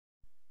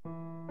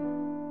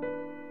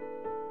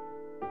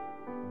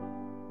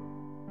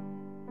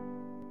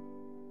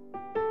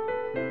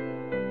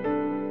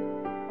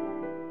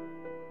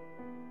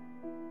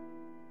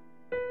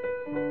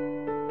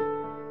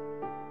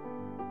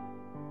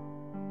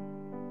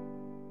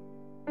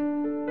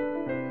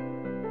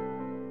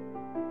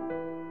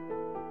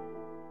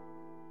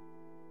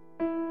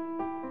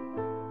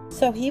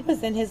So he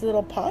was in his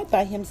little pod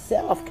by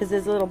himself because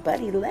his little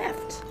buddy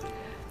left.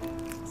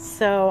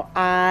 So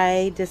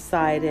I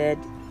decided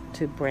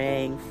to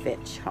bring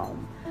Fitch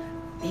home.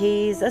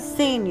 He's a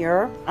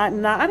senior. I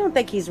don't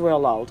think he's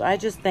real old. I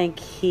just think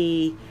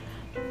he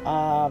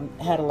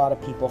had a lot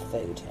of people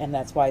food, and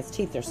that's why his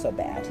teeth are so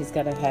bad. He's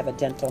going to have a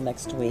dental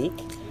next week.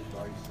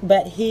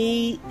 But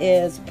he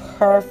is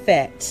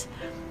perfect.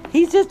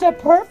 He's just a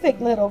perfect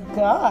little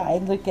guy.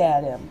 Look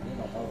at him.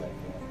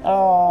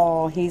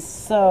 Oh, he's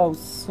so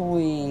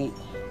sweet.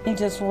 He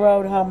just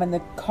rode home in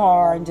the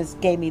car and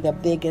just gave me the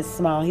biggest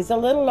smile. He's a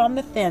little on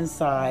the thin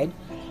side,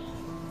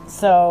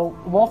 so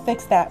we'll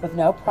fix that with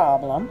no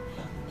problem.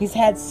 He's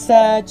had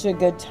such a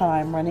good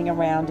time running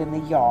around in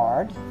the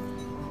yard.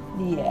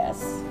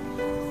 Yes.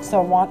 So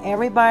I want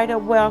everybody to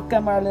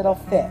welcome our little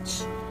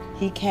Fitch.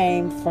 He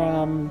came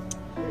from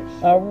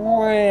a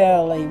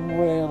really,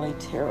 really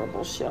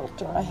terrible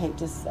shelter. I hate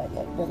to say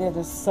it, but it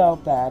is so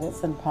bad.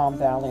 It's in Palm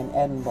Valley in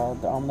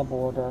Edinburgh on the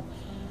border.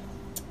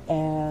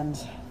 And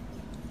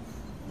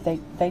they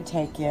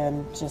take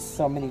in just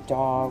so many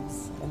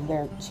dogs, and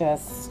they're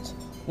just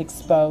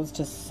exposed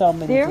to so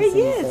many diseases.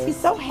 There he is. He's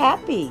so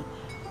happy.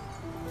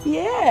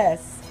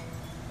 Yes.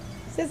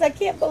 He says, I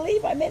can't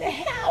believe I'm in a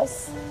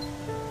house.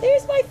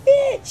 There's my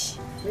Fitch.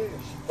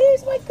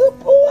 There's my good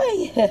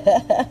boy.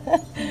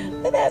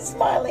 Look at that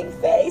smiling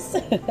face.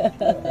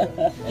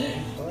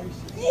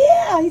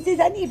 Yeah, he says,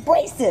 I need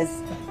braces.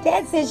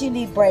 Dad says you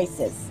need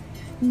braces.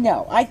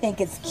 No, I think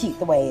it's cute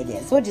the way it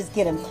is. We'll just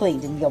get him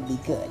cleaned and you'll be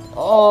good.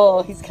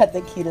 Oh, he's got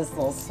the cutest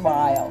little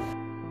smile.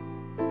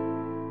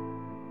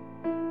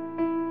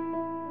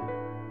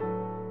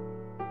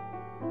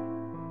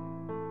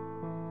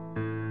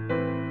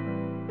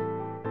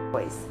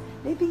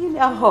 Maybe you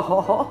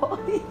know,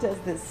 he does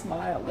this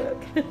smile, look.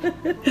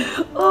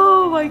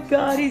 Oh my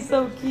God, he's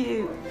so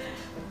cute.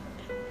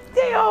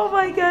 Oh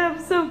my God, I'm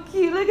so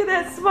cute. Look at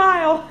that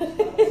smile.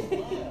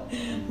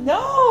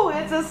 No,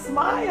 it's a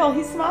smile.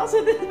 He smiles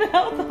with his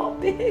mouth all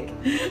big.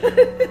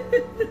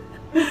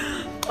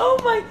 Oh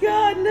my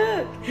God,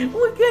 look.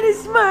 What kind of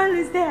smile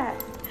is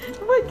that?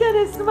 What kind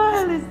of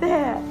smile is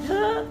that?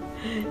 Huh?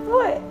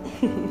 What?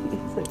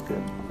 He's a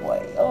good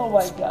boy. Oh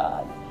my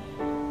God.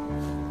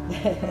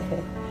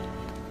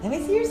 Let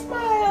me see your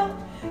smile.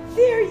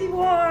 There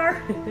you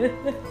are.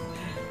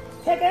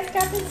 That guy's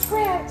got been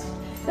scratched.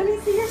 Let me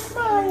see your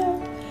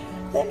smile.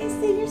 Let me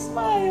see your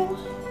smile.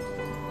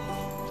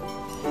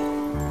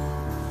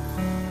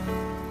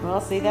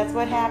 Well, see, that's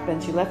what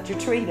happens. You left your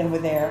treat over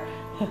there.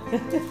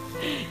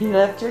 You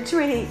left your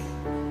treat.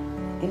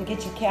 Gonna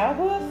get your cow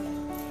hoof?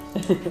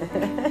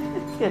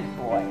 Good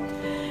boy.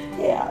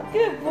 Yeah,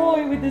 good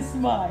boy with a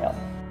smile.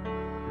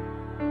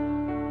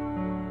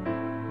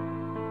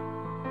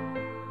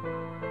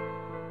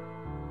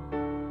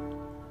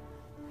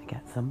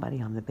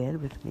 Somebody on the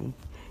bed with me,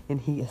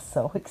 and he is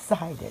so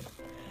excited.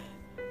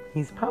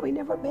 He's probably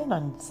never been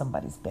on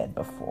somebody's bed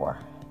before.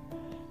 I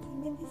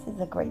mean, this is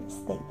the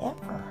greatest thing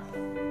ever.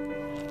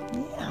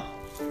 Yeah.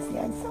 See,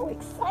 I'm so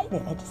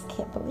excited. I just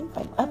can't believe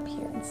I'm up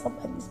here in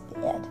somebody's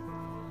bed.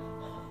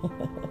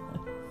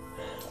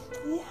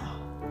 Yeah.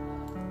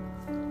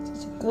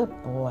 Such a good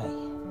boy.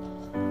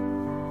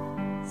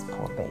 This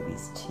poor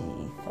baby's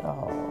teeth.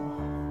 Oh.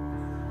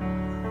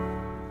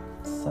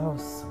 So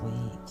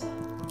sweet.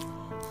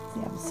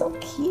 Yeah, I'm so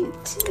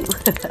cute too.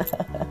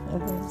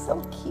 I'm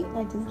so cute, and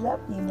I just love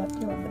you up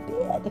here on the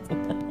bed.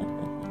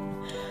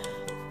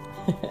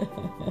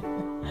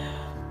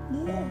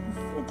 Yes,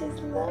 I just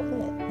love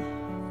it.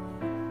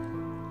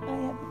 I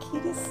have the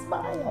cutest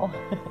smile.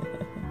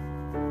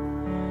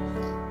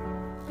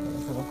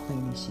 There's little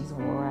Queenie, she's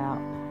wore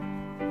out.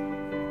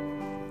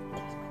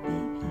 There's my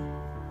baby.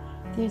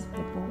 There's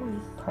my boy,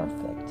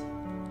 perfect.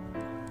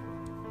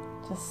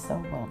 Just so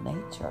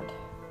well-natured.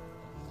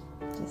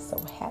 Just so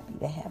happy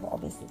to have all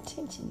this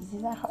attention. He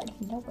says, I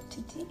hardly know what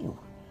to do.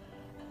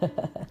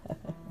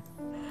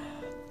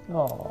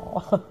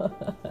 Oh,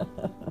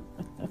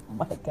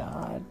 my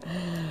God.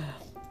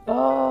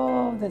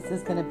 Oh, this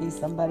is going to be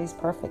somebody's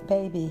perfect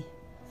baby.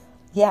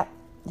 Yeah,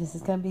 this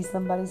is going to be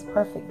somebody's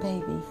perfect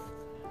baby.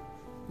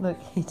 Look,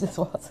 he just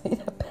wants me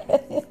to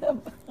pet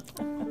him.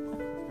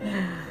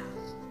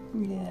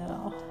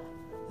 Yeah.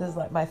 This is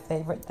like my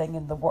favorite thing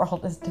in the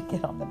world is to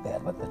get on the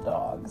bed with the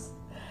dogs.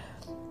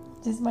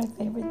 Just my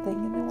favorite thing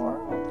in the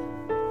world.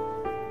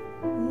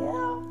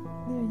 Yeah,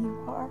 there you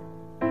are.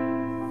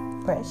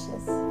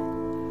 Precious.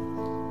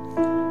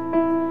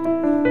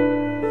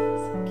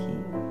 So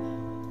cute.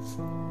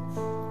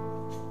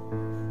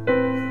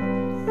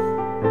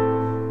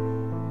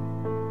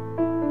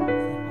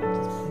 I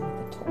just play with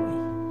the toy.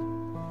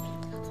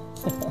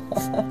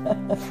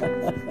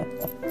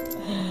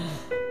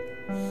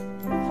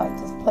 If I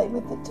just play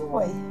with the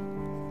toy.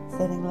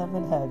 Sending love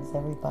and hugs,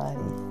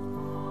 everybody.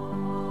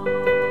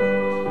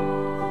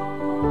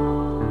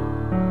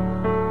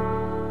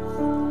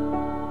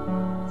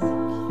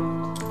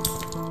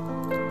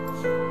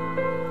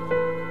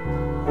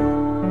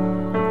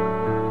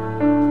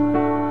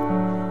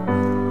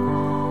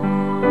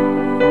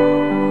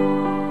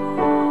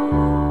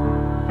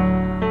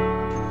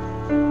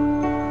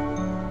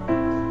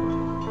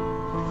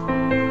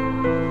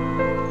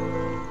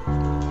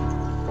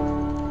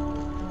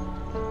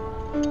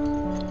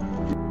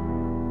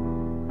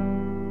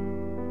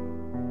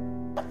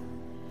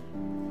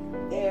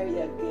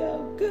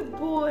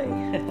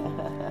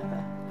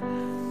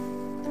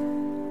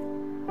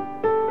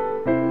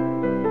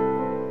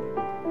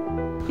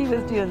 He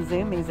was doing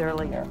zoomies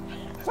earlier.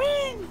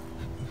 Run!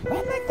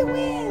 Run like the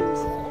wind!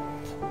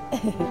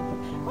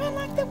 Run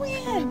like the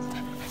wind!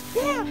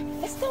 Yeah,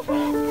 let's go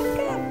run!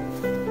 Come.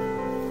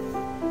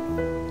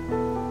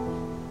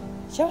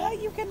 Show how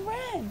you can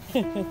run!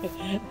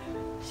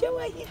 Show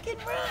how you can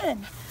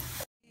run!